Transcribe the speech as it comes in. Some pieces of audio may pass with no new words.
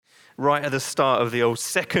right at the start of the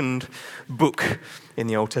second book in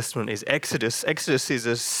the Old Testament is Exodus. Exodus is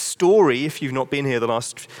a story, if you've not been here the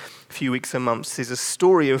last few weeks and months, is a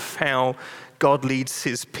story of how God leads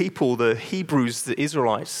his people, the Hebrews, the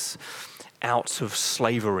Israelites, out of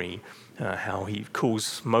slavery, how he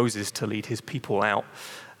calls Moses to lead his people out.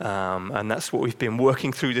 And that's what we've been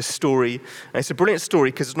working through this story. And it's a brilliant story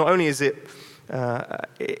because not only is it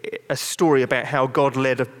a story about how God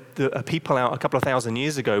led a people out a couple of thousand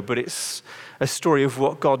years ago, but it's a story of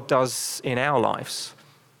what God does in our lives,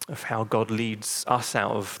 of how God leads us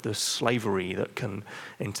out of the slavery that can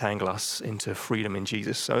entangle us into freedom in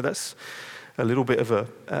Jesus. So that's a little bit of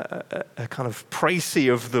a kind of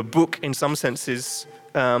précis of the book in some senses.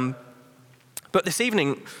 But this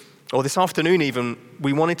evening, or this afternoon even,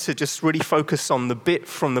 we wanted to just really focus on the bit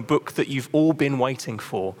from the book that you've all been waiting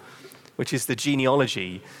for, which is the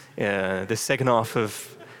genealogy, the second half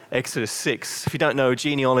of Exodus 6. If you don't know,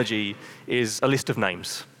 genealogy is a list of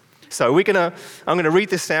names. So I'm going to read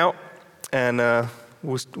this out, and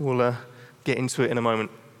we'll get into it in a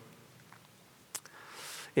moment.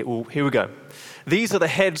 Here we go. These are the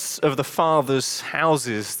heads of the fathers'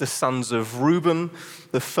 houses, the sons of Reuben,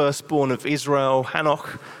 the firstborn of Israel,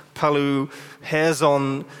 Hanoch, Palu,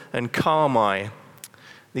 Hezron, and Carmi.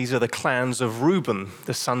 These are the clans of Reuben,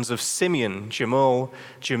 the sons of Simeon, Jemuel,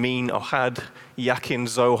 Jamin, Ohad, Yakin,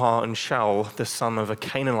 Zohar, and Shaul, the son of a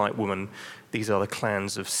Canaanite woman. These are the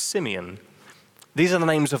clans of Simeon. These are the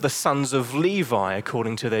names of the sons of Levi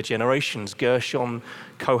according to their generations: Gershon,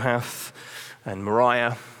 Kohath, and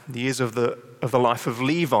Merari. The years of the life of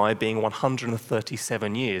Levi being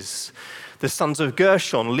 137 years. The sons of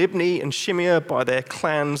Gershon, Libni and Shimea by their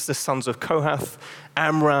clans. The sons of Kohath,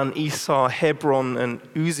 Amram, Esau, Hebron, and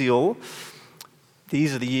Uziel.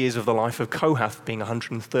 These are the years of the life of Kohath being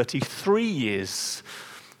 133 years.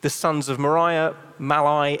 The sons of Merari,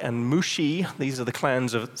 Malai, and Mushi. These are the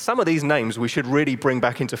clans of... Some of these names we should really bring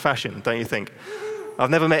back into fashion, don't you think? I've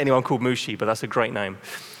never met anyone called Mushi, but that's a great name.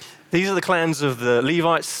 These are the clans of the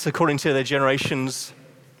Levites according to their generations.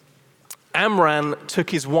 Amram took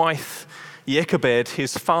his wife, Jochebed,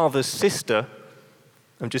 his father's sister.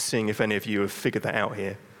 I'm just seeing if any of you have figured that out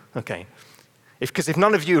here. Okay. Because if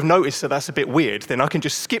none of you have noticed that that's a bit weird, then I can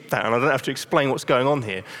just skip that and I don't have to explain what's going on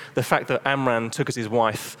here. The fact that Amram took as his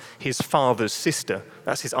wife his father's sister,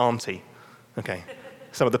 that's his auntie. Okay.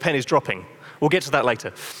 So the pen is dropping. We'll get to that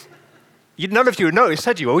later. None of you had noticed,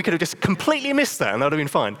 had you? Well, we could have just completely missed that and that would have been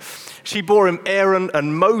fine. She bore him Aaron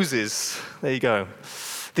and Moses. There you go.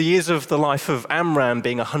 The years of the life of Amram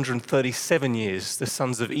being 137 years. The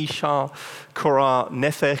sons of Ishar, Korah,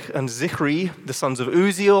 Nepheg, and Zichri. The sons of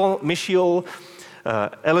Uziel, Mishiel,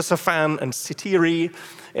 Elisaphan, and Sitiri.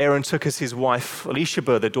 Aaron took as his wife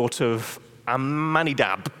Elisheba, the daughter of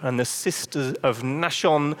Amminadab, and the sister of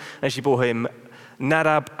Nashon, and she bore him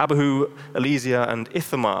Nadab, Abihu, Eleazar, and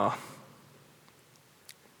Ithamar.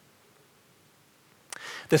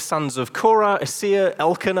 The sons of Korah, Asir,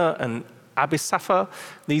 Elkanah, and Abisapha.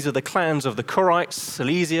 These are the clans of the Korites.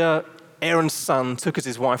 Eleazar, Aaron's son, took as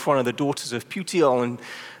his wife one of the daughters of Putiel,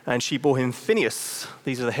 and she bore him Phinehas.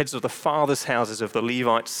 These are the heads of the fathers' houses of the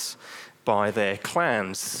Levites by their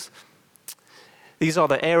clans. These are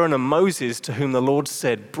the Aaron and Moses to whom the Lord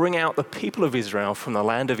said, "Bring out the people of Israel from the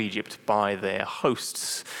land of Egypt by their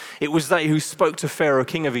hosts." It was they who spoke to Pharaoh,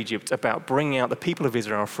 king of Egypt, about bringing out the people of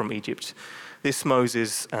Israel from Egypt. This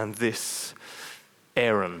Moses and this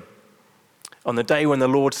Aaron. On the day when the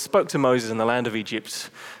Lord spoke to Moses in the land of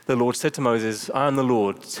Egypt, the Lord said to Moses, "I am the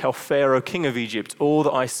Lord. Tell Pharaoh, king of Egypt, all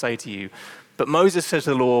that I say to you." But Moses said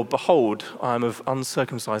to the Lord, "Behold, I am of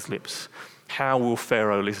uncircumcised lips. How will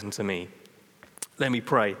Pharaoh listen to me?" Let me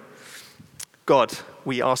pray. God,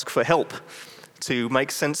 we ask for help to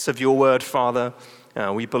make sense of your word, Father.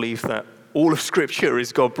 We believe that all of Scripture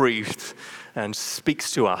is God-breathed and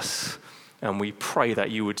speaks to us. And we pray that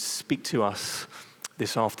you would speak to us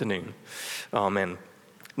this afternoon. Amen.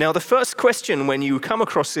 Now, the first question when you come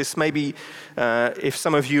across this, maybe if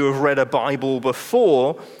some of you have read a Bible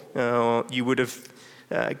before, you would have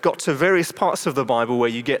got to various parts of the Bible where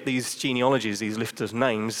you get these genealogies, these lists of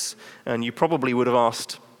names, and you probably would have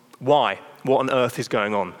asked, why? What on earth is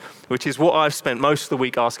going on? Which is what I've spent most of the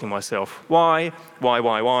week asking myself. Why?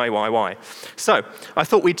 So I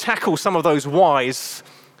thought we'd tackle some of those whys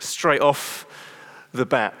straight off the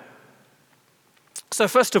bat. So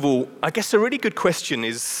first of all, I guess a really good question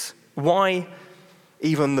is, why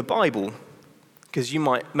even the Bible? Because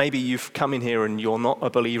maybe you've come in here and you're not a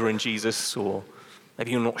believer in Jesus, or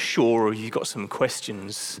maybe you're not sure, or you've got some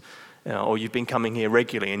questions, or you've been coming here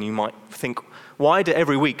regularly, and you might think, why do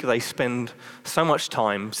every week they spend so much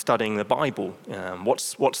time studying the Bible?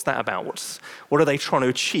 What's that about? What are they trying to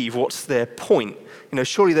achieve? What's their point?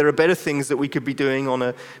 Surely there are better things that we could be doing on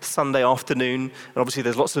a Sunday afternoon. And obviously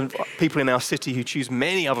there's lots of people in our city who choose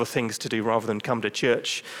many other things to do rather than come to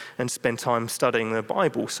church and spend time studying the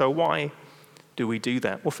Bible. So why do we do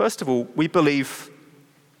that? Well, first of all, we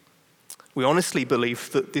honestly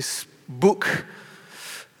believe that this book,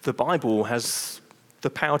 the Bible, has the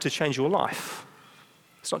power to change your life.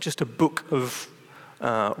 It's not just a book of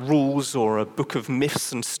rules or a book of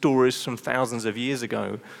myths and stories from thousands of years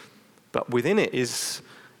ago, but within it is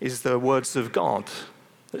the words of God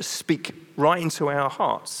that speak right into our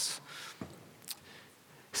hearts.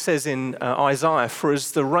 It says in Isaiah, "For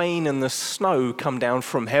as the rain and the snow come down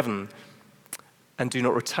from heaven and do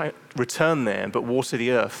not return there, but water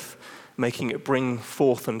the earth, making it bring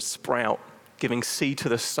forth and sprout, giving seed to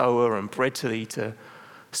the sower and bread to the eater,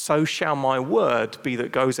 so shall my word be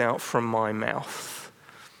that goes out from my mouth.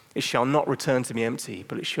 It shall not return to me empty,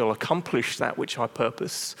 but it shall accomplish that which I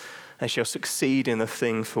purpose, and shall succeed in the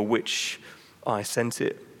thing for which I sent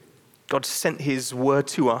it." God sent his word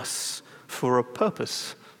to us for a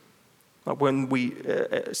purpose. Like when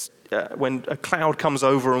a cloud comes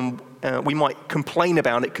over and we might complain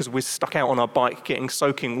about it because we're stuck out on our bike getting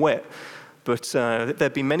soaking wet, but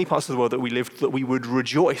there'd be many parts of the world that we lived that we would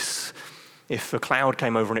rejoice if a cloud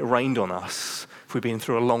came over and it rained on us, if we've been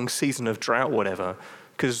through a long season of drought or whatever,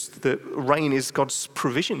 because the rain is God's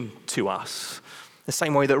provision to us. The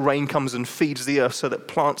same way that rain comes and feeds the earth so that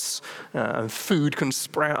plants and food can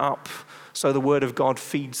sprout up, so the word of God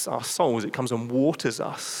feeds our souls. It comes and waters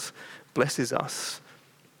us, blesses us.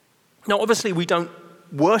 Now, obviously, we don't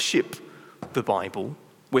worship the Bible.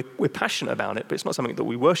 We're passionate about it, but it's not something that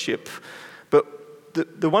we worship. But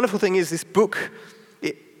the wonderful thing is this book,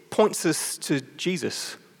 it points us to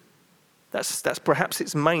Jesus. That's perhaps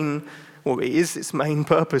its main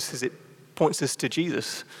purpose, is it points us to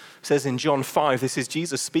Jesus. It says in John 5, this is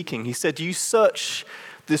Jesus speaking. He said, "You search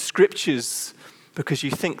the scriptures because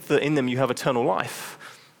you think that in them you have eternal life,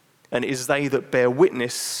 and it is they that bear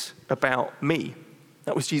witness about me."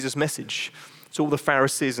 That was Jesus' message. To all the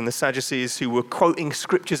Pharisees and the Sadducees who were quoting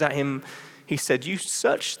scriptures at him, he said, "You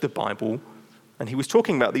search the Bible." And he was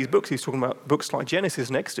talking about these books. He was talking about books like Genesis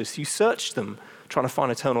and Exodus. You search them trying to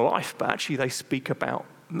find eternal life, but actually they speak about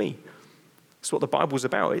me. That's what the Bible's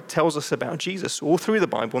about. It tells us about Jesus all through the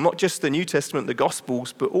Bible, not just the New Testament, the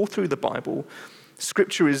Gospels, but all through the Bible.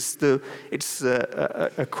 Scripture is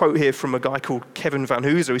a quote here from a guy called Kevin Van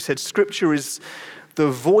Hooser. He said, "Scripture is the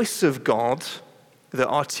voice of God that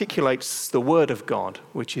articulates the word of God,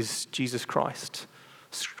 which is Jesus Christ."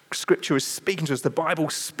 Scripture is speaking to us, the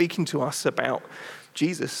Bible's speaking to us about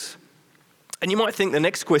Jesus. And you might think the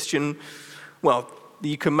next question, well,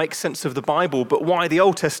 you can make sense of the Bible, but why the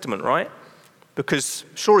Old Testament, right? Because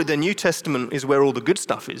surely the New Testament is where all the good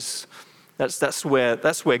stuff is. That's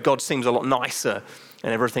where God seems a lot nicer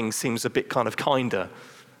and everything seems a bit kind of kinder.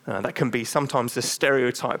 That can be sometimes the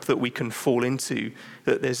stereotype that we can fall into.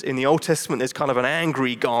 That there's in the Old Testament there's kind of an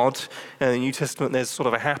angry God, and in the New Testament there's sort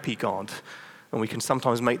of a happy God. And we can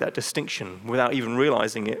sometimes make that distinction without even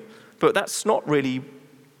realizing it. But that's not really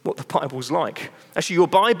what the Bible's like. Actually, your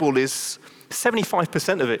Bible is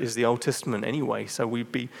 75% of it is the Old Testament anyway, so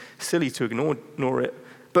we'd be silly to ignore it.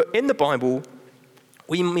 But in the Bible,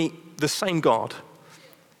 we meet the same God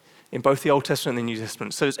in both the Old Testament and the New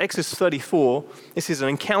Testament. So it's Exodus 34. This is an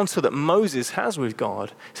encounter that Moses has with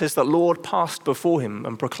God. It says the Lord passed before him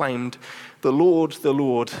and proclaimed, the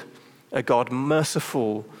Lord, a God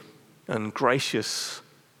merciful and gracious,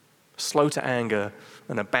 slow to anger,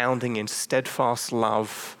 and abounding in steadfast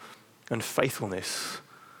love and faithfulness."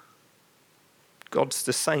 God's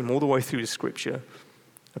the same all the way through the Scripture,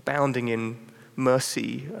 abounding in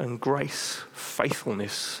mercy and grace,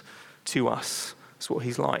 faithfulness to us. That's what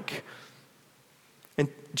he's like. And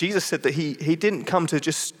Jesus said that he didn't come to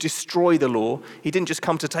just destroy the law. He didn't just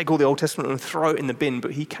come to take all the Old Testament and throw it in the bin,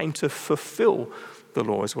 but he came to fulfill the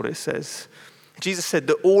law, is what it says. Jesus said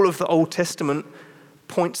that all of the Old Testament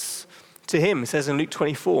points to him. It says in Luke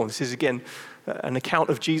 24, this is again an account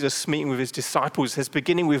of Jesus meeting with his disciples. It says,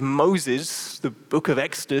 beginning with Moses, the book of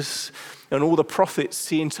Exodus, and all the prophets,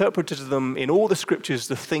 he interpreted to them in all the scriptures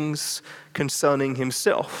the things concerning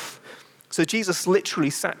himself. So Jesus literally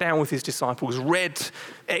sat down with his disciples, read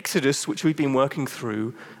Exodus, which we've been working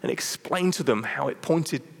through, and explained to them how it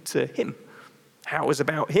pointed to him, how it was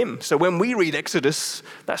about him. So when we read Exodus,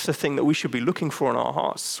 that's the thing that we should be looking for in our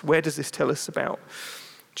hearts. Where does this tell us about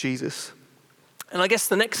Jesus? And I guess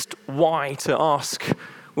the next why to ask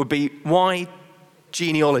would be, why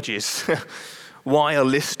genealogies. Why a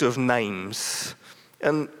list of names?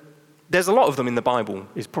 And there's a lot of them in the Bible,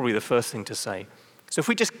 is probably the first thing to say. So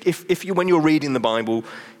if you, when you're reading the Bible,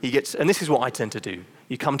 and this is what I tend to do,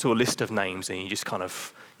 you come to a list of names and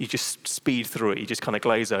you just speed through it, you just kind of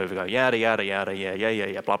glaze over, go yada, yada, yada,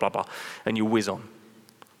 yeah, blah, blah, blah, and you whiz on.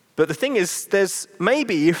 But the thing is,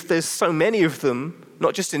 if there's so many of them,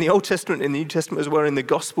 not just in the Old Testament, in the New Testament as well, in the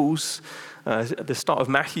Gospels, at the start of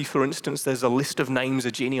Matthew, for instance, there's a list of names,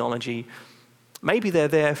 a genealogy. Maybe they're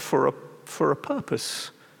there for a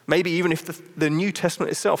purpose. Maybe even if the New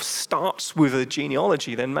Testament itself starts with a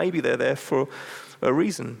genealogy, then maybe they're there for a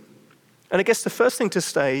reason. And I guess the first thing to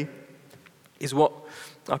say is what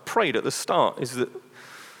I prayed at the start, is that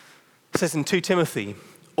it says in 2 Timothy,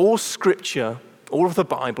 all Scripture, all of the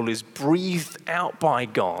Bible is breathed out by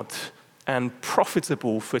God and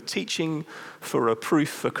profitable for teaching, for reproof,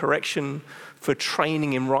 for correction, for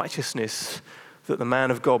training in righteousness, that the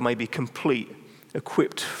man of God may be complete,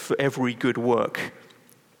 equipped for every good work.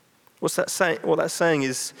 What's that saying? What that's saying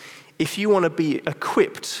is, if you want to be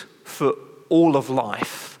equipped for all of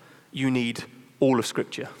life, you need all of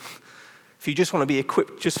Scripture. If you just want to be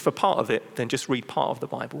equipped just for part of it, then just read part of the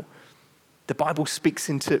Bible. The Bible speaks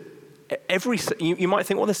into you might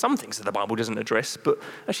think, well, there's some things that the Bible doesn't address, but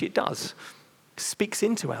actually it does. It speaks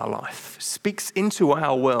into our life, speaks into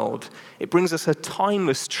our world. It brings us a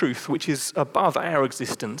timeless truth which is above our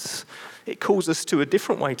existence. It calls us to a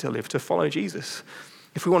different way to live, to follow Jesus.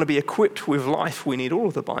 If we want to be equipped with life, we need all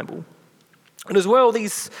of the Bible. And as well,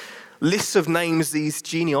 these lists of names, these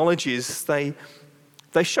genealogies, they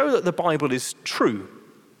show that the Bible is true.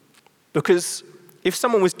 Because if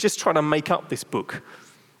someone was just trying to make up this book,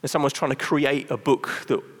 and someone was trying to create a book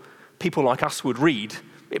that people like us would read,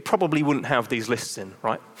 it probably wouldn't have these lists in,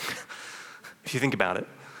 right? If you think about it.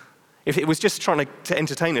 If it was just trying to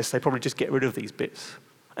entertain us, they'd probably just get rid of these bits.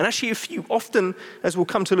 And actually, if you often, as we'll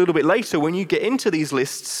come to a little bit later, when you get into these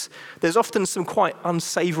lists, there's often some quite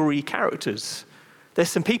unsavory characters. There's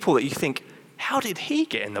some people that you think, how did he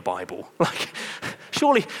get in the Bible? Like,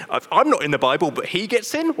 surely, I'm not in the Bible, but he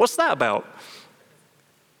gets in? What's that about?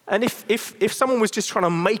 And if someone was just trying to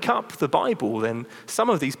make up the Bible, then some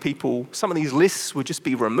of these people, some of these lists would just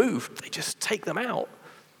be removed. They just take them out.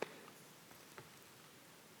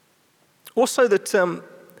 Also that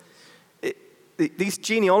these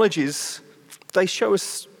genealogies, they show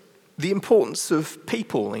us the importance of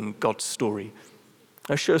people in God's story.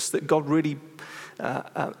 They show us that God really,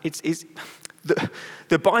 the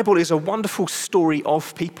Bible is a wonderful story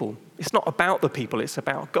of people. It's not about the people, it's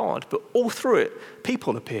about God. But all through it,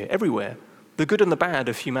 people appear everywhere. The good and the bad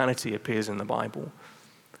of humanity appears in the Bible.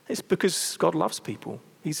 It's because God loves people.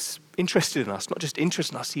 He's interested in us, not just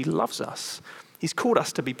interested in us, he loves us. He's called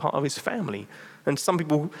us to be part of his family. And some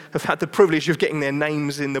people have had the privilege of getting their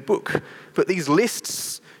names in the book. But these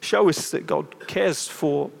lists show us that God cares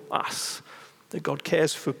for us, that God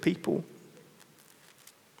cares for people.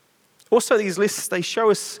 Also, these lists, they show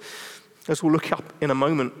us, as we'll look up in a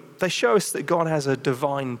moment, they show us that God has a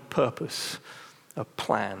divine purpose, a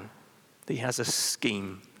plan, that he has a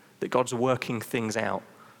scheme, that God's working things out.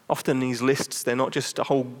 Often these lists, they're not just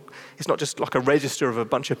it's not just like a register of a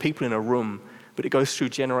bunch of people in a room, but it goes through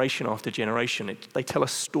generation after generation. They tell a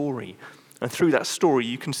story. And through that story,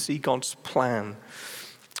 you can see God's plan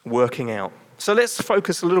working out. So let's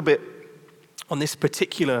focus a little bit on this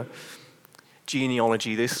particular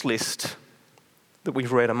genealogy, this list that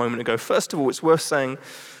we've read a moment ago. First of all, it's worth saying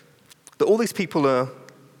that all these people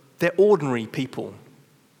they're ordinary people.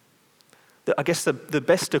 I guess the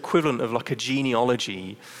best equivalent of like a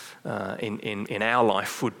genealogy in our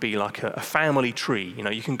life would be like a family tree. You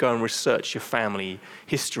know, you can go and research your family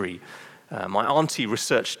history. My auntie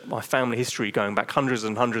researched my family history going back hundreds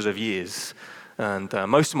and hundreds of years. And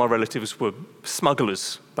most of my relatives were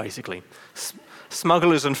smugglers, basically.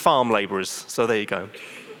 Smugglers and farm labourers. So there you go.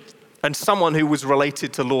 And someone who was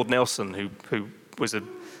related to Lord Nelson, who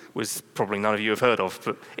was probably none of you have heard of.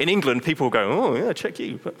 But in England, people go, oh, yeah, check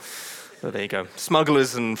you. But there you go.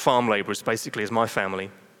 Smugglers and farm labourers, basically, is my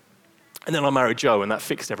family. And then I married Joe, and that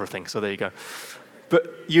fixed everything. So there you go.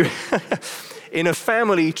 But you, in a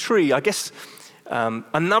family tree, I guess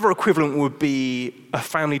another equivalent would be a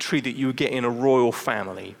family tree that you would get in a royal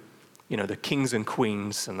family. You know, the kings and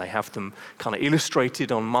queens, and they have them kind of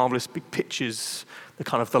illustrated on marvelous big pictures, the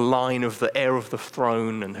kind of the line of the heir of the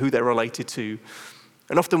throne and who they're related to.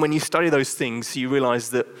 And often when you study those things, you realize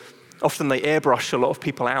that often they airbrush a lot of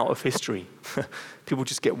people out of history. People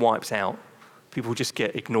just get wiped out. People just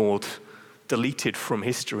get ignored, deleted from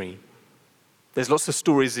history. There's lots of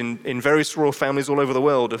stories in various royal families all over the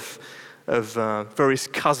world of various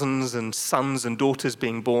cousins and sons and daughters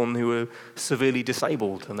being born who are severely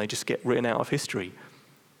disabled, and they just get written out of history.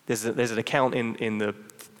 There's an account in the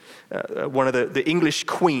one of the English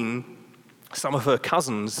Queen, some of her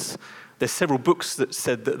cousins, there's several books that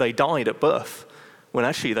said that they died at birth, when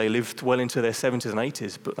actually they lived well into their 70s and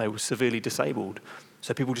 80s, but they were severely disabled.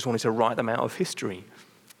 So people just wanted to write them out of history.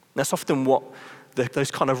 That's often what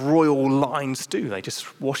those kind of royal lines do. They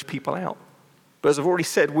just wash people out. But as I've already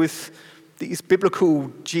said, with these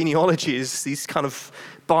biblical genealogies, these kind of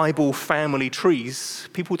Bible family trees,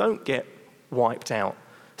 people don't get wiped out.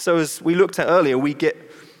 So as we looked at earlier, we get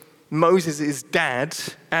Moses' dad,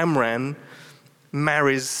 Amram,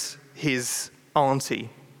 marries his auntie,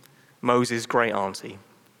 Moses' great auntie.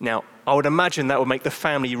 Now, I would imagine that would make the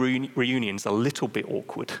family reunions a little bit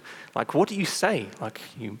awkward. Like, what do you say? Like,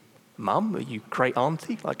 you mum? Are you great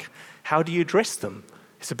auntie? Like, how do you address them?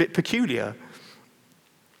 It's a bit peculiar.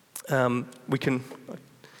 There you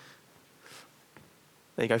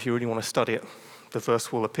go, if you really want to study it, the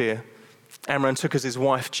verse will appear. Amram took as his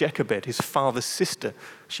wife Jochebed, his father's sister.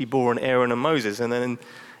 She bore an Aaron and Moses. And then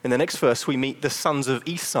in the next verse, we meet the sons of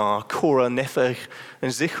Esau, Korah, Nepheg,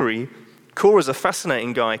 and Zichri. Korah's a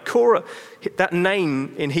fascinating guy. Korah, that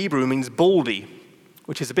name in Hebrew means baldy,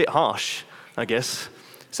 which is a bit harsh, I guess.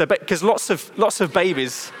 So, because lots of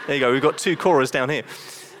babies, there you go, we've got two Korahs down here.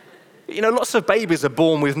 You know, lots of babies are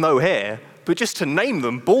born with no hair, but just to name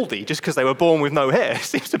them baldy, just because they were born with no hair,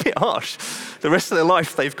 seems a bit harsh. The rest of their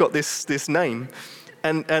life, they've got this name.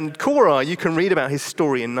 And Korah, you can read about his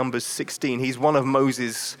story in Numbers 16. He's one of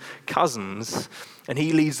Moses' cousins, and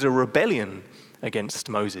he leads a rebellion against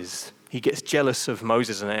Moses. He gets jealous of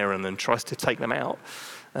Moses and Aaron and tries to take them out.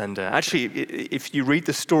 And actually, if you read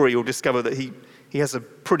the story, you'll discover that he has a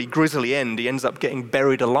pretty grisly end. He ends up getting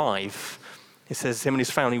buried alive. It says him and his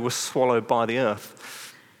family were swallowed by the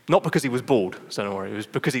earth. Not because he was bald, so don't worry. It was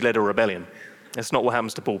because he led a rebellion. That's not what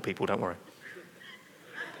happens to bald people, don't worry.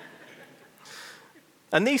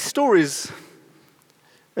 And these stories,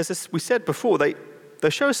 as we said before, they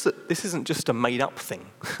show us that this isn't just a made-up thing.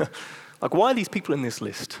 Like, why are these people in this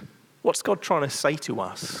list? What's God trying to say to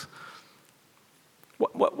us?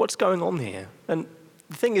 What's going on here? And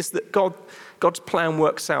the thing is that God's plan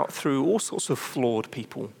works out through all sorts of flawed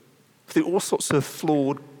people, through all sorts of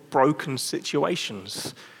flawed, broken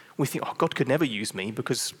situations. We think, oh, God could never use me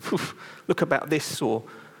because look about this, or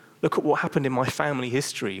look at what happened in my family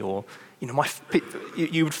history, or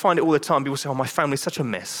you would find it all the time. People say, oh, my family's such a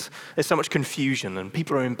mess. There's so much confusion, and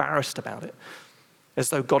people are embarrassed about it, as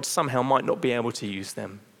though God somehow might not be able to use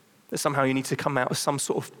them. That somehow you need to come out with some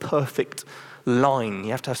sort of perfect line.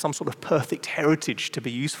 You have to have some sort of perfect heritage to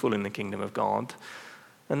be useful in the kingdom of God.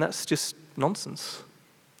 And that's just nonsense.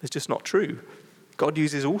 It's just not true. God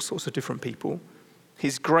uses all sorts of different people.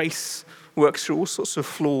 His grace works through all sorts of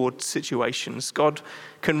flawed situations. God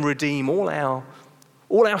can redeem all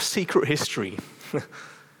our secret history.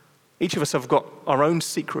 Each of us have got our own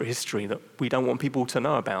secret history that we don't want people to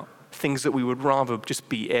know about. Things that we would rather just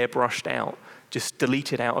be airbrushed out, just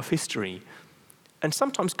deleted out of history. And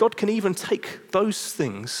sometimes God can even take those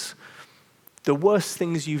things, the worst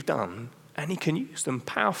things you've done, and he can use them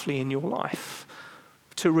powerfully in your life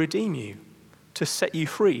to redeem you, to set you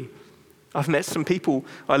free. I've met some people,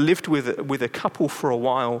 I lived with a couple for a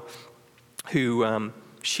while who,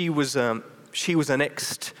 she was an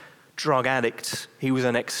ex-drug addict. He was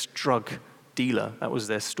an ex-drug dealer. That was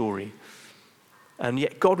their story. And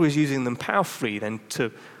yet God was using them powerfully then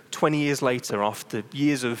to 20 years later, after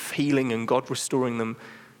years of healing and God restoring them,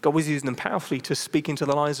 God was using them powerfully to speak into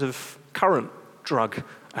the lives of current drug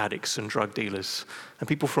addicts and drug dealers and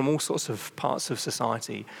people from all sorts of parts of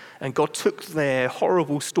society. And God took their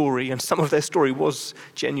horrible story, and some of their story was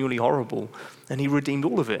genuinely horrible, and he redeemed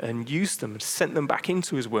all of it and used them and sent them back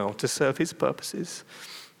into his world to serve his purposes.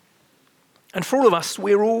 And for all of us,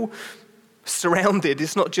 we're all surrounded.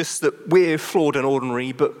 It's not just that we're flawed and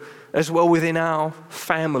ordinary, but as well within our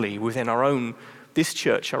family, within this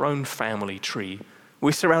church, our own family tree,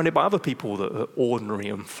 we're surrounded by other people that are ordinary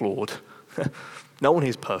and flawed. No one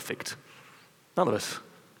is perfect. None of us.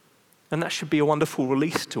 And that should be a wonderful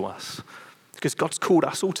release to us, because God's called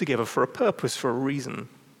us all together for a purpose, for a reason.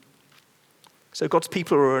 So God's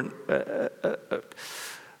people are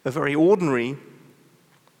very ordinary,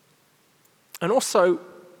 and also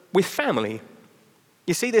with family.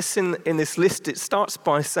 You see this in this list. It starts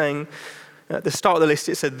by saying, at the start of the list,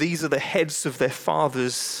 it said, these are the heads of their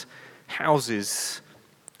fathers' houses.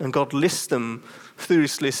 And God lists them through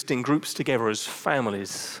this list in groups together as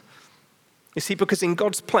families. You see, because in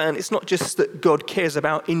God's plan, it's not just that God cares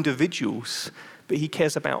about individuals, but he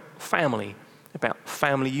cares about family. about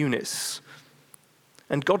family units.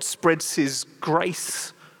 And God spreads his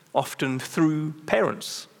grace often through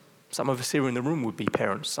parents. Some of us here in the room would be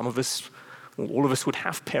parents. Some of us, well, all of us would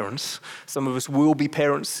have parents. Some of us will be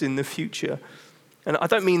parents in the future. And I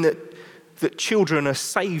don't mean that children are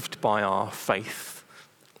saved by our faith.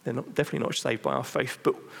 They're definitely not saved by our faith.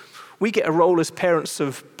 But we get a role as parents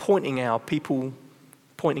of pointing our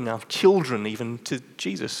children even to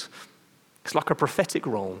Jesus. It's like a prophetic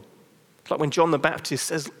role. It's like when John the Baptist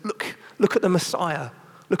says, look at the Messiah.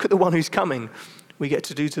 Look at the one who's coming. We get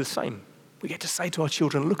to do the same. We get to say to our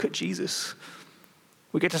children, look at Jesus.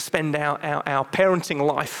 We get to spend our parenting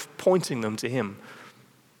life pointing them to him,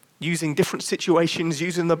 using different situations,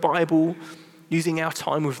 using the Bible, using our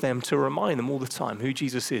time with them to remind them all the time who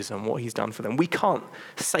Jesus is and what he's done for them. We can't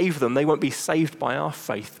save them. They won't be saved by our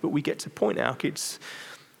faith, but we get to point our kids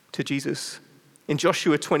to Jesus. In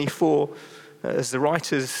Joshua 24, as the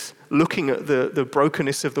writer's looking at the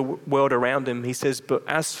brokenness of the world around him, he says, but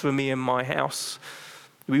as for me and my house,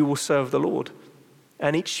 we will serve the Lord.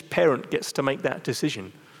 And each parent gets to make that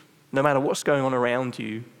decision. No matter what's going on around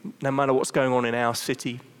you, no matter what's going on in our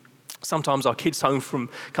city. Sometimes our kids come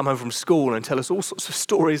home from school and tell us all sorts of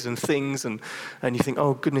stories and things, and you think,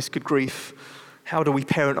 oh goodness, good grief. How do we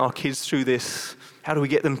parent our kids through this? How do we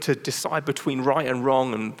get them to decide between right and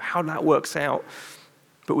wrong, and how that works out?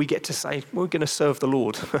 But we get to say, we're going to serve the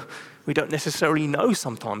Lord. We don't necessarily know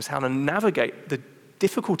sometimes how to navigate the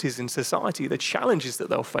difficulties in society, the challenges that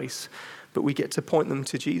they'll face, but we get to point them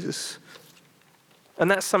to Jesus. And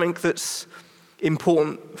that's something that's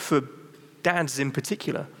important for dads in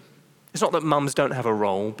particular. It's not that mums don't have a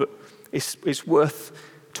role, but it's worth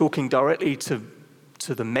talking directly to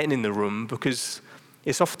the men in the room, because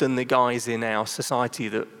it's often the guys in our society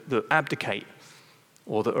that abdicate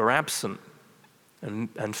or that are absent.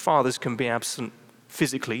 And fathers can be absent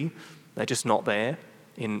physically, they're just not there.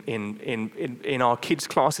 In our kids'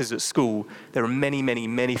 classes at school, there are many, many,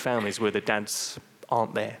 many families where the dads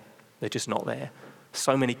aren't there. They're just not there.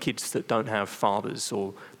 So many kids that don't have fathers,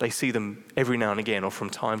 or they see them every now and again or from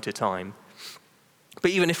time to time.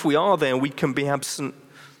 But even if we are there, we can be absent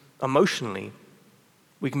emotionally.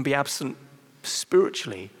 We can be absent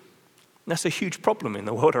spiritually. And that's a huge problem in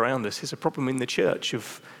the world around us. It's a problem in the church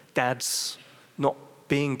of dads not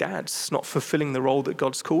being dads, not fulfilling the role that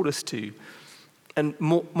God's called us to. And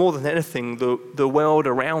more than anything, the world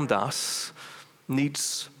around us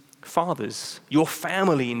needs fathers. Your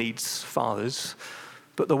family needs fathers,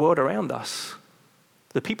 but the world around us,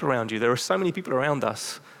 the people around you, there are so many people around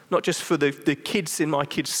us, not just for the kids in my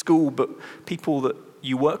kids' school, but people that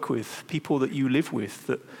you work with, people that you live with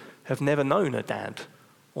that have never known a dad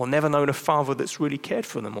or never known a father that's really cared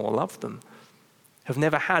for them or loved them, have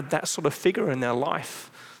never had that sort of figure in their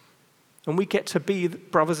life. And we get to be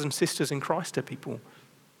brothers and sisters in Christ to people.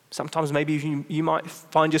 Sometimes maybe you might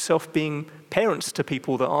find yourself being parents to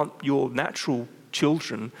people that aren't your natural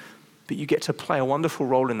children, but you get to play a wonderful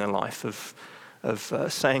role in their life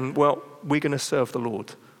of saying, well, we're going to serve the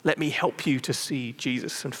Lord. Let me help you to see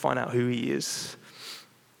Jesus and find out who he is.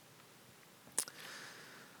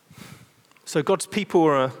 So God's people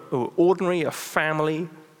are ordinary, a family,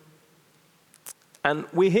 and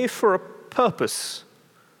we're here for a purpose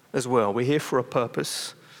as well. We're here for a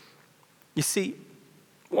purpose. You see,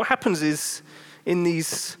 what happens is in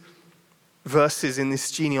these verses, in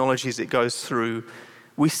this genealogy as it goes through,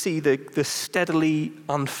 we see the steadily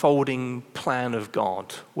unfolding plan of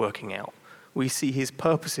God working out. We see his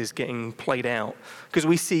purposes getting played out. Because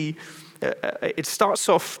we see, it starts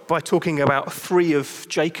off by talking about 3 of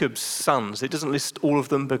Jacob's sons. It doesn't list all of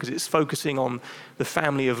them because it's focusing on the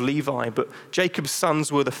family of Levi, but Jacob's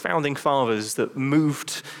sons were the founding fathers that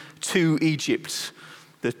moved to Egypt,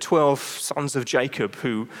 the 12 sons of Jacob,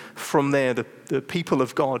 who from there the people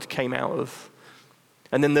of God came out of.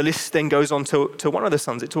 And then the list then goes on to one of the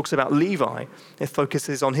sons. It talks about Levi. It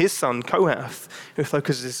focuses on his son, Kohath, who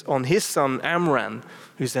focuses on his son, Amram,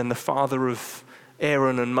 who's then the father of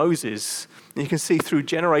Aaron and Moses. And you can see through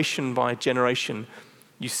generation by generation,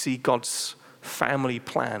 you see God's family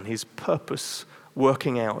plan, his purpose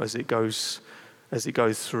working out as it goes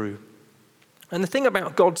through. And the thing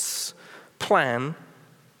about God's plan,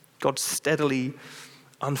 God's steadily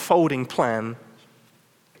unfolding plan,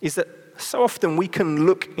 is that so often we can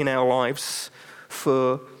look in our lives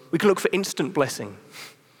for instant blessing.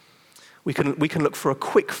 We can look for a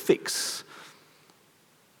quick fix.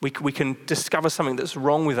 We can discover something that's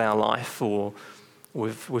wrong with our life or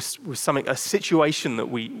with something, a situation that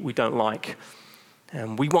we don't like.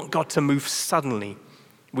 And we want God to move suddenly.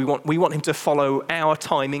 We want him to follow our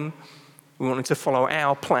timing. We want him to follow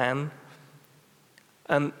our plan.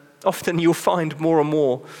 And often you'll find more and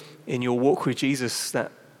more in your walk with Jesus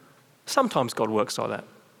that sometimes God works like that.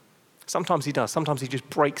 Sometimes he does. Sometimes he just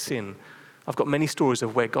breaks in. I've got many stories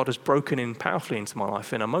of where God has broken in powerfully into my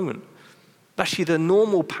life in a moment. But actually, the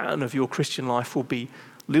normal pattern of your Christian life will be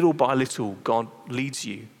little by little, God leads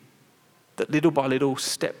you. That little by little,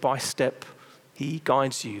 step by step, he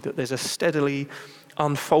guides you. That there's a steadily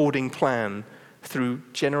unfolding plan through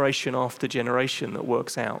generation after generation that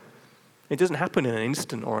works out. It doesn't happen in an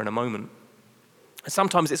instant or in a moment.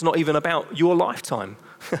 Sometimes it's not even about your lifetime.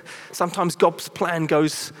 Sometimes God's plan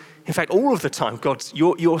goes, in fact, all of the time,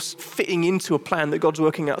 you're fitting into a plan that God's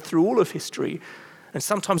working out through all of history. And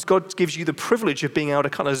sometimes God gives you the privilege of being able to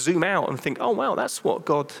kind of zoom out and think, oh, wow, that's what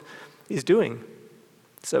God is doing.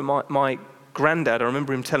 So my granddad, I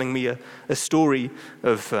remember him telling me a story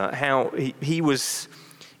of how he was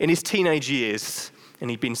in his teenage years,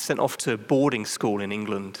 and he'd been sent off to boarding school in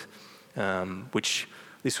England, which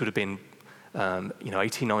this would have been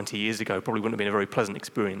 18, 90 years ago, probably wouldn't have been a very pleasant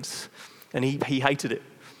experience. And he hated it.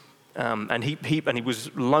 And he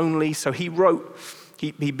was lonely, so he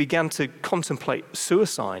began to contemplate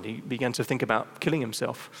suicide. He began to think about killing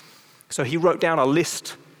himself. So he wrote down a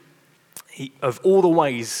list of all the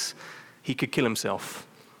ways he could kill himself.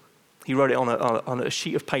 He wrote it on a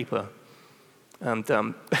sheet of paper. And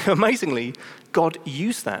amazingly, God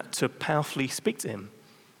used that to powerfully speak to him.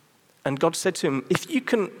 And God said to him,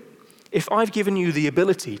 if I've given you the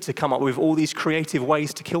ability to come up with all these creative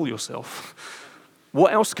ways to kill yourself,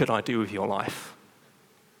 what else could I do with your life?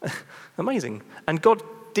 Amazing. And God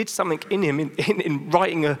did something in him in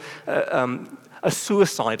writing a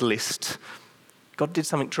suicide list. God did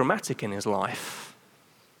something dramatic in his life.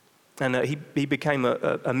 And he became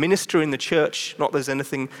a minister in the church. Not that there's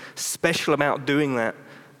anything special about doing that.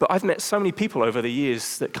 But I've met so many people over the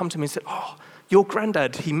years that come to me and said, oh, your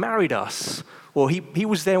granddad, he married us. Or he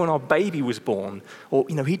was there when our baby was born. Or,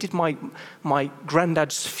 he did my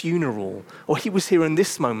granddad's funeral. Or he was here in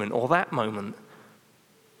this moment or that moment.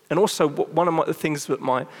 And also, one of the things that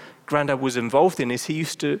my granddad was involved in is he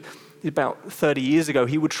used to, about 30 years ago,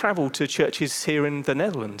 he would travel to churches here in the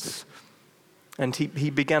Netherlands. And he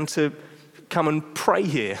began to come and pray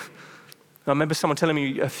here. I remember someone telling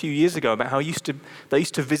me a few years ago about how they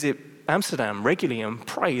used to visit Amsterdam regularly and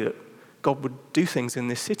pray that God would do things in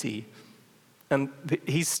this city. And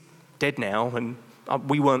he's dead now, and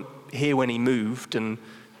we weren't here when he moved. And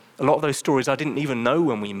a lot of those stories I didn't even know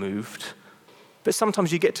when we moved. But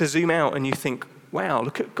sometimes you get to zoom out and you think, wow,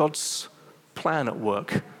 look at God's plan at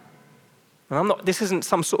work. And this isn't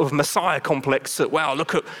some sort of Messiah complex that, wow,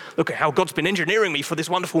 look at how God's been engineering me for this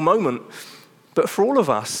wonderful moment. But for all of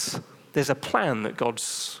us, there's a plan that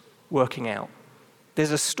God's working out.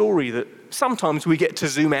 There's a story that sometimes we get to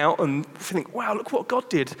zoom out and think, wow, look what God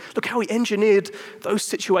did. Look how he engineered those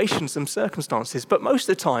situations and circumstances. But most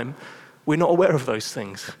of the time, we're not aware of those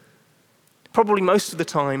things. Probably most of the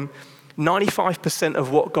time, 95%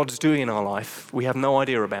 of what God's doing in our life, we have no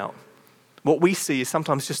idea about. What we see is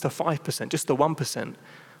sometimes just the 5%, just the 1%.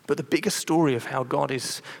 But the bigger story of how God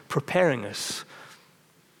is preparing us,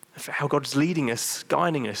 how God's leading us,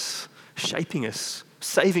 guiding us, shaping us,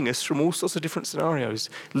 saving us from all sorts of different scenarios,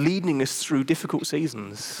 leading us through difficult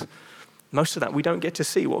seasons. Most of that, we don't get to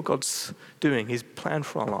see what God's doing, his plan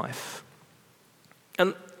for our life.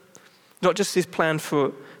 And not just his plan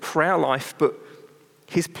for our life, but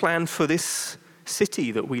his plan for this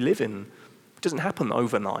city that we live in. It doesn't happen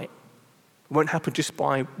overnight. It won't happen just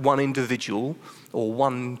by one individual or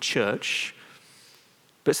one church.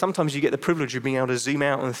 But sometimes you get the privilege of being able to zoom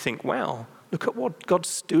out and think, wow, look at what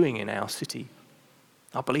God's doing in our city.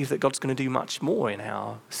 I believe that God's going to do much more in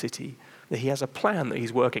our city, that he has a plan that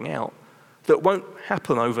he's working out that won't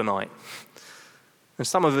happen overnight. And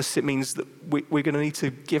some of us, it means that we're going to need to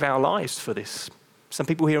give our lives for this. Some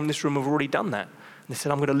people here in this room have already done that. They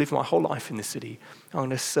said, I'm going to live my whole life in this city. I'm going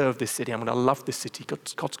to serve this city. I'm going to love this city.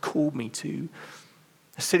 God's called me to.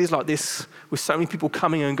 Cities like this, with so many people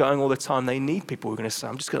coming and going all the time, they need people who are going to say,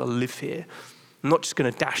 I'm just going to live here. I'm not just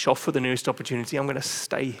going to dash off for the nearest opportunity. I'm going to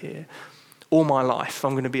stay here all my life.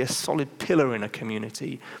 I'm going to be a solid pillar in a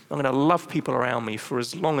community. I'm going to love people around me for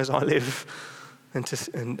as long as I live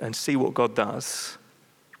and see what God does.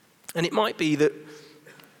 And it might be that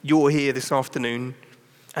you're here this afternoon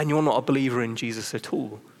and you're not a believer in Jesus at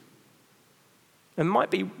all. It might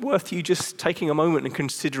be worth you just taking a moment and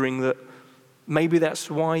considering that maybe that's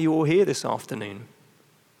why you're here this afternoon.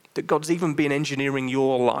 That God's even been engineering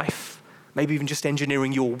your life, maybe even just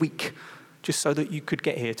engineering your week, just so that you could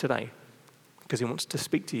get here today. Because he wants to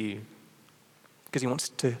speak to you. Because he wants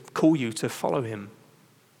to call you to follow him.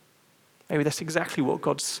 Maybe that's exactly what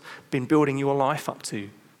God's been building your life up to.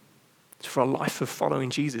 for a life of following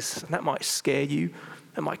Jesus. And that might scare you,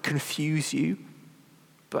 that might confuse you,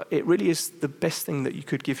 but it really is the best thing that you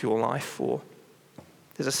could give your life for.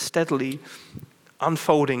 There's a steadily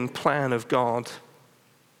unfolding plan of God.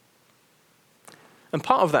 And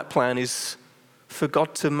part of that plan is for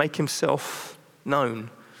God to make himself known.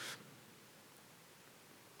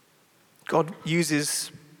 God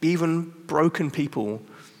uses even broken people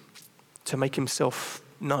to make himself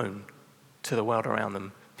known to the world around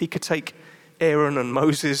them. He could take Aaron and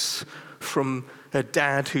Moses from a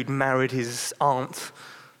dad who'd married his aunt.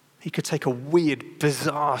 He could take a weird,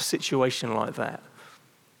 bizarre situation like that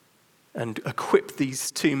and equip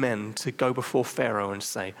these two men to go before Pharaoh and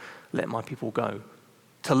say, let my people go,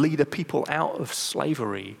 to lead a people out of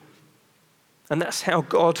slavery. And that's how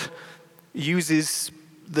God uses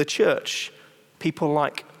the church, people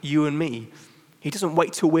like you and me. He doesn't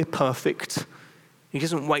wait till we're perfect. He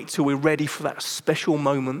doesn't wait till we're ready for that special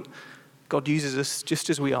moment. God uses us just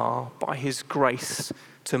as we are by his grace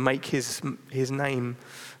to make his name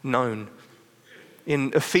known.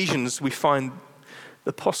 In Ephesians, we find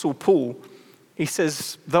the Apostle Paul, he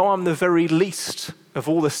says, though I'm the very least of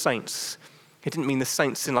all the saints, he didn't mean the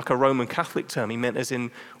saints in like a Roman Catholic term, he meant as in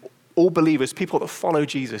all believers, people that follow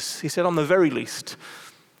Jesus. He said, I'm the very least.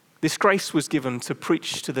 This grace was given to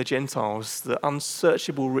preach to the Gentiles the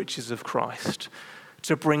unsearchable riches of Christ,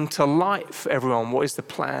 to bring to light for everyone what is the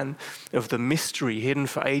plan of the mystery hidden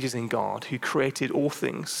for ages in God, who created all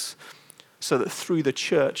things, so that through the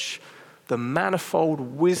church, the manifold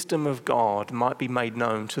wisdom of God might be made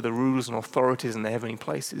known to the rulers and authorities in the heavenly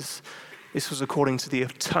places. This was according to the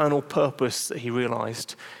eternal purpose that he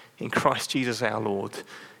realized in Christ Jesus our Lord,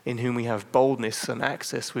 in whom we have boldness and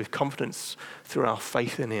access with confidence through our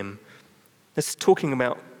faith in him. It's talking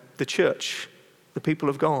about the church, the people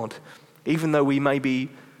of God. Even though we may be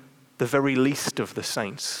the very least of the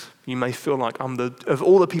saints, you may feel like of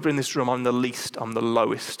all the people in this room, I'm the least, I'm the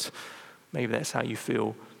lowest. Maybe that's how you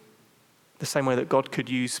feel. The same way that God could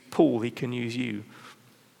use Paul, he can use you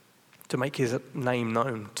to make his name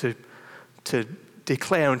known, to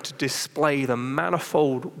declare and to display the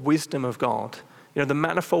manifold wisdom of God. You know, the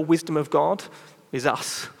manifold wisdom of God is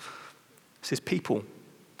us. It's his people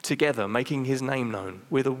together making his name known.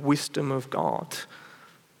 We're the wisdom of God.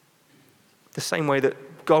 The same way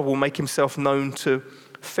that God will make himself known to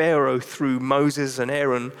Pharaoh through Moses and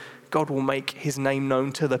Aaron, God will make his name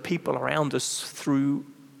known to the people around us through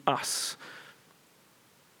us.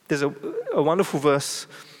 There's a wonderful verse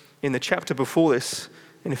in the chapter before this,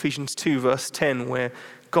 in Ephesians 2, verse 10, where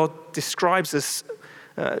God describes his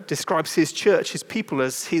church, his people,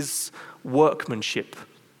 as his workmanship.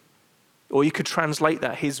 Or you could translate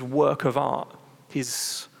that, his work of art,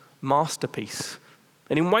 his masterpiece.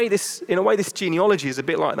 And in a way, this genealogy is a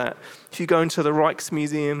bit like that. If you go into the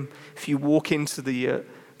Rijksmuseum, if you walk into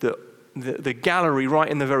the gallery right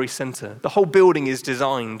in the very center, the whole building is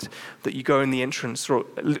designed that you go in the entrance, or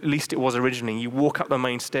at least it was originally. You walk up the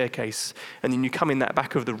main staircase, and then you come in that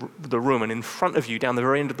back of the room, and in front of you, down the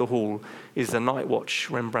very end of the hall, is the Night Watch,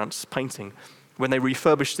 Rembrandt's painting. When they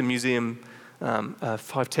refurbished the museum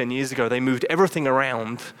 5-10 years ago, they moved everything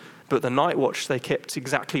around, but the Night Watch they kept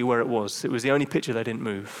exactly where it was. It was the only picture they didn't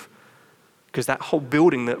move. Because that whole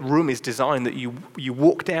building, that room is designed that you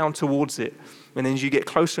walk down towards it, and then as you get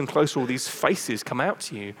closer and closer, all these faces come out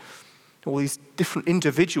to you. All these different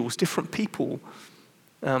individuals, different people.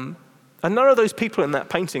 And none of those people in that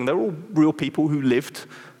painting, they're all real people who lived,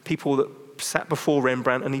 people that sat before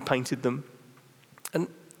Rembrandt and he painted them. And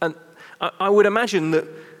I would imagine that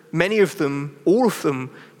many of them, all of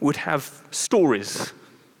them, would have stories.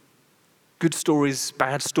 Good stories,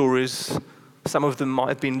 bad stories. Some of them might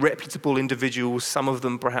have been reputable individuals, some of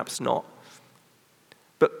them perhaps not.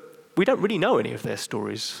 But we don't really know any of their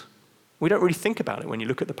stories. We don't really think about it when you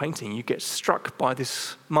look at the painting. You get struck by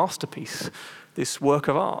this masterpiece, this work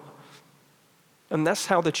of art. And that's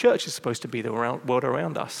how the church is supposed to be, the world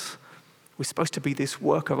around us. We're supposed to be this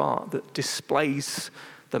work of art that displays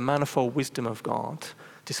the manifold wisdom of God,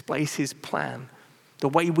 displays his plan, the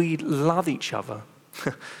way we love each other,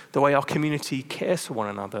 the way our community cares for one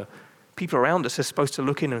another. People around us are supposed to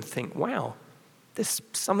look in and think, wow, there's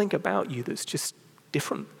something about you that's just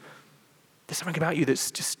different. There's something about you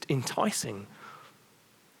that's just enticing.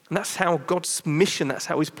 And that's how God's mission, that's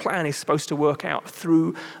how his plan is supposed to work out,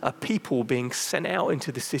 through a people being sent out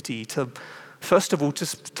into the city to, first of all,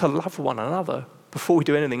 just to love one another before we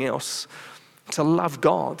do anything else, to love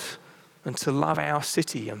God and to love our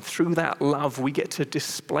city. And through that love, we get to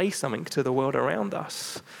display something to the world around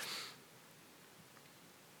us.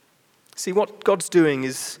 See, what God's doing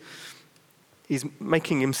is he's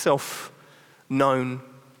making himself known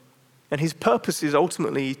And his purpose is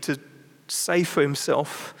ultimately to save for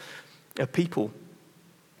himself a people.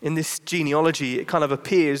 In this genealogy, it kind of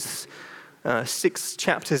appears 6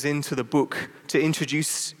 chapters into the book to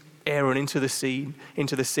introduce Aaron into the scene.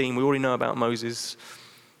 We already know about Moses.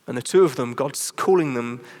 And the two of them, God's calling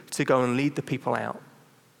them to go and lead the people out,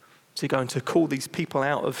 to go and to call these people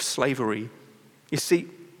out of slavery. You see,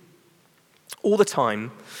 all the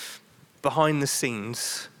time, behind the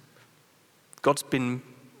scenes, God's been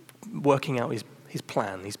working out his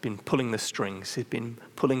plan. He's been pulling the strings. He's been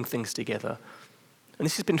pulling things together. And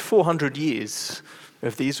this has been 400 years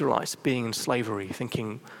of the Israelites being in slavery,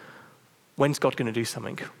 thinking, when's God going to do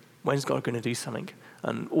something? When's God going to do something?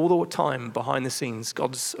 And all the time, behind the scenes,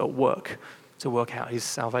 God's at work to work out his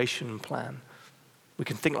salvation plan. We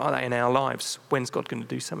can think like that in our lives. When's God going to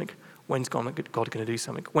do something? When's God going to do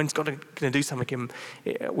something? When's God going to do something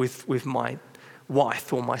with my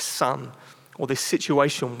wife or my son or this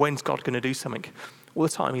situation? When's God going to do something? All the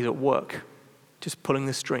time he's at work, just pulling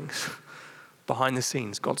the strings. Behind the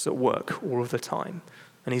scenes, God's at work all of the time.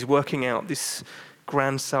 And he's working out this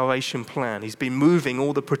grand salvation plan. He's been moving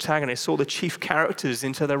all the protagonists, all the chief characters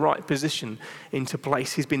into their right position, into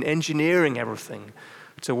place. He's been engineering everything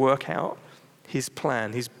to work out his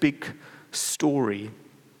plan, his big story.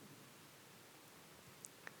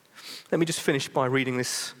 Let me just finish by reading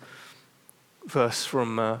this verse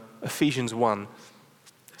from Ephesians 1. It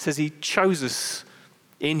says, he chose us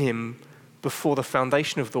in him before the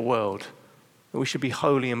foundation of the world, that we should be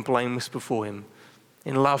holy and blameless before him.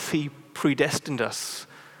 In love, he predestined us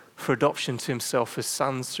for adoption to himself as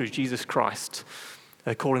sons through Jesus Christ,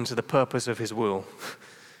 according to the purpose of his will.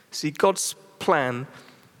 See, God's plan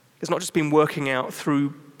has not just been working out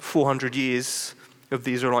through 400 years of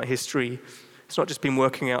the Israelite history. It's not just been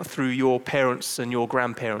working out through your parents and your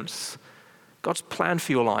grandparents. God's plan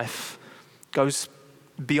for your life goes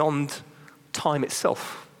beyond time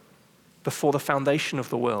itself, before the foundation of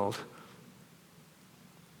the world.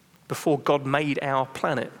 Before God made our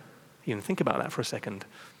planet. Even think about that for a second.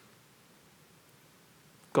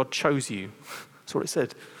 God chose you. That's what it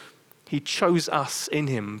said. He chose us in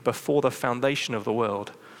him before the foundation of the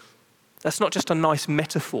world. That's not just a nice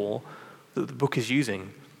metaphor that the book is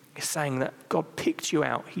using. It's saying that God picked you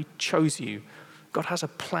out. He chose you. God has a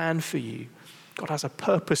plan for you. God has a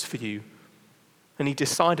purpose for you. And he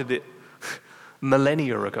decided it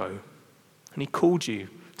millennia ago. And he called you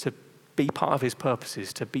to be part of his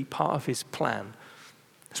purposes, to be part of his plan.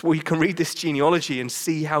 So you can read this genealogy and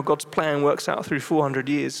see how God's plan works out through 400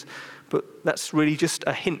 years. But that's really just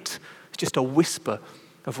a hint, just a whisper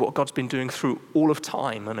of what God's been doing through all of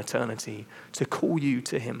time and eternity to call you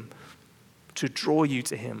to him, to draw you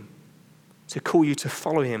to him, to call you to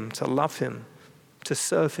follow him, to love him, to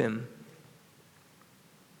serve him.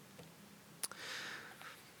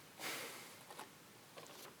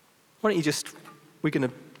 Why don't you just, we're going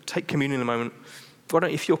to take communion in a moment.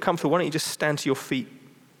 If you're comfortable, why don't you just stand to your feet?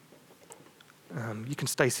 You can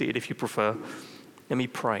stay seated if you prefer. Let me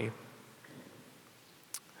pray.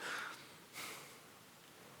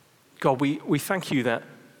 God, we thank you that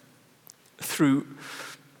through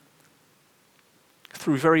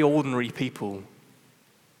very ordinary people,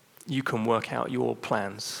 you can work out your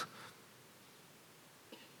plans.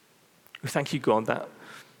 We thank you, God, that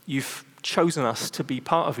you've chosen us to be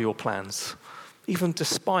part of your plans, even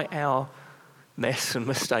despite our mess and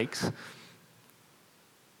mistakes,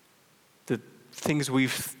 the things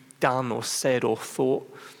we've done or said or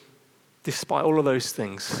thought. Despite all of those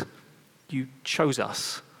things, you chose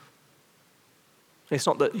us. It's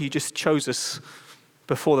not that you just chose us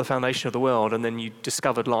before the foundation of the world and then you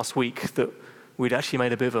discovered last week that we'd actually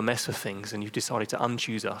made a bit of a mess of things and you've decided to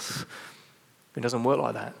unchoose us. It doesn't work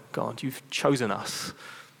like that, God. You've chosen us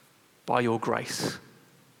by your grace.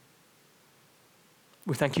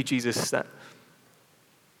 We thank you, Jesus, that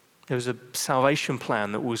there was a salvation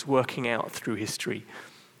plan that was working out through history.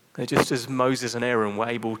 That just as Moses and Aaron were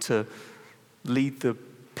able to lead the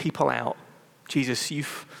people out, Jesus,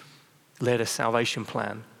 you've led a salvation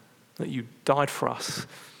plan, that you died for us.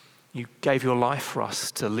 You gave your life for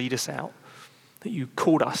us to lead us out, that you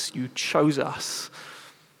called us, you chose us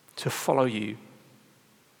to follow you.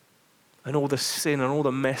 And all the sin and all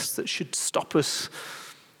the mess that should stop us,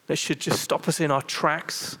 that should just stop us in our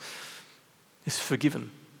tracks, is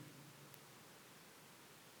forgiven.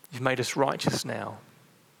 You've made us righteous now.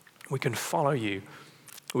 We can follow you.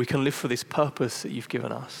 We can live for this purpose that you've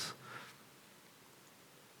given us.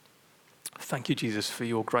 Thank you, Jesus, for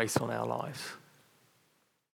your grace on our lives.